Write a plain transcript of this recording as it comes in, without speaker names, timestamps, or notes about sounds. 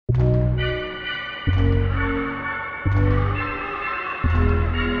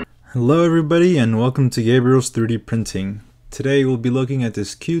Hello everybody and welcome to Gabriel's 3D Printing. Today we'll be looking at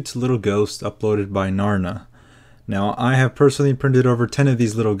this cute little ghost uploaded by Narna. Now I have personally printed over 10 of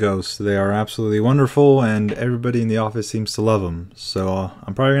these little ghosts. They are absolutely wonderful and everybody in the office seems to love them. So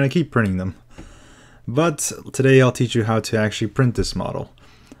I'm probably going to keep printing them. But today I'll teach you how to actually print this model.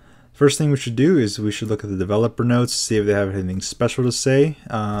 First thing we should do is we should look at the developer notes, see if they have anything special to say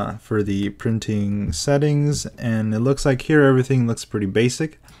for the printing settings. And it looks like here everything looks pretty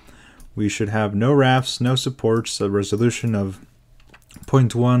basic. We should have no rafts, no supports, a resolution of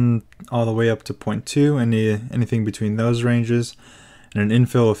 0.1 all the way up to 0.2, anything between those ranges, and an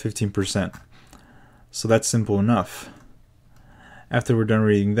infill of 15%. So that's simple enough. After we're done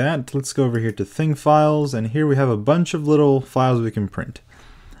reading that, let's go over here to Thing Files, and here we have a bunch of little files we can print.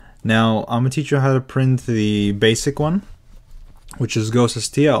 Now, I'm going to teach you how to print the basic one, which is Ghost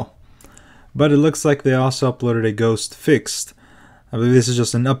STL. But it looks like they also uploaded a Ghost Fixed. I believe this is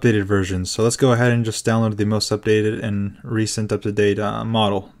just an updated version, so let's go ahead and just download the most updated and recent up-to-date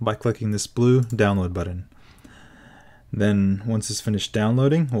model by clicking this blue download button. Then once it's finished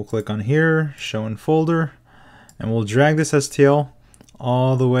downloading, we'll click on here, show in folder, and we'll drag this STL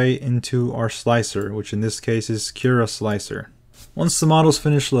all the way into our slicer, which in this case is Cura Slicer. Once the model's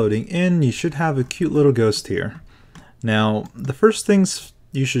finished loading in, you should have a cute little ghost here. Now, the first things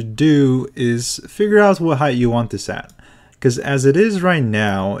you should do is figure out what height you want this at. Because as it is right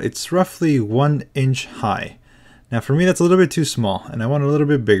now, it's roughly 1 inch high. Now for me that's a little bit too small, and I want it a little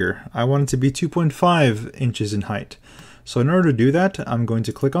bit bigger. I want it to be 2.5 inches in height. So in order to do that, I'm going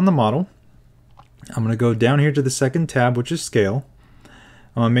to click on the model. I'm going to go down here to the second tab, which is Scale.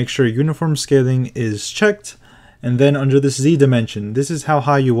 I'm going to make sure Uniform Scaling is checked, and then under this Z dimension, this is how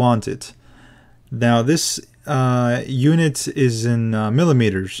high you want it. Now this unit is in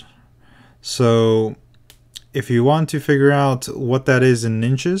millimeters. So if you want to figure out what that is in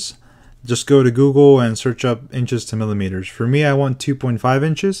inches, just go to Google and search up inches to millimeters. For me, I want 2.5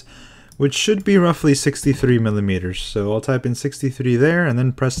 inches, which should be roughly 63 millimeters. So I'll type in 63 there and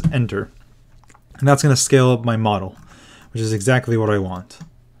then press enter. And that's going to scale up my model, which is exactly what I want.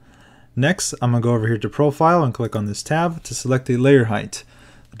 Next, I'm going to go over here to Profile and click on this tab to select a layer height.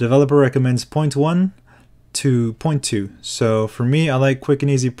 The developer recommends 0.1 to 0.2. So for me, I like quick and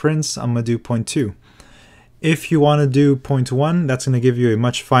easy prints. I'm going to do 0.2. If you want to do 0.1, that's going to give you a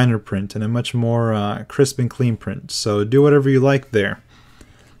much finer print and a much more crisp and clean print. So do whatever you like there.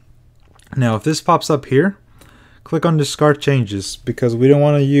 Now if this pops up here, click on Discard Changes because we don't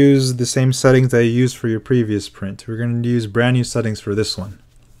want to use the same settings that you used for your previous print. We're going to use brand new settings for this one.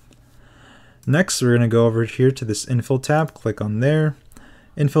 Next, we're going to go over here to this Infill tab, click on there.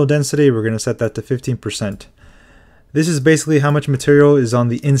 Infill Density, we're going to set that to 15%. This is basically how much material is on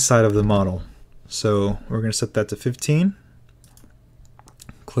the inside of the model. So we're going to set that to 15.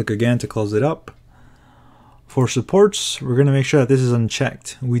 Click again to close it up. For supports, we're going to make sure that this is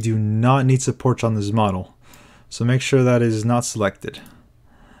unchecked. We do not need supports on this model, so make sure that is not selected.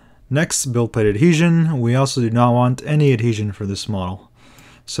 Next, build plate adhesion. We also do not want any adhesion for this model,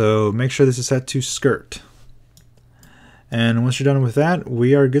 so make sure this is set to skirt. And once you're done with that,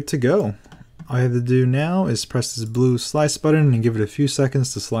 we are good to go. All you have to do now is press this blue slice button and give it a few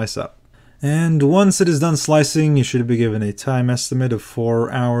seconds to slice up. And once it is done slicing, you should be given a time estimate of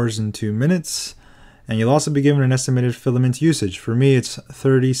 4 hours and 2 minutes. And you'll also be given an estimated filament usage. For me, it's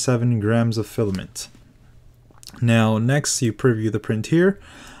 37 grams of filament. Now, next, you preview the print here.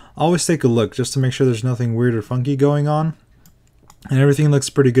 Always take a look just to make sure there's nothing weird or funky going on. And everything looks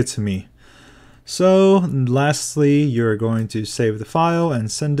pretty good to me. So, lastly, you're going to save the file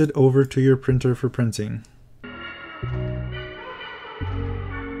and send it over to your printer for printing.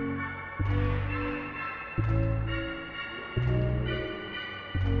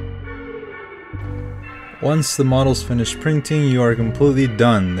 Once the model's finished printing, you are completely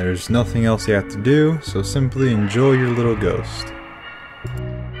done. There's nothing else you have to do, so simply enjoy your little ghost.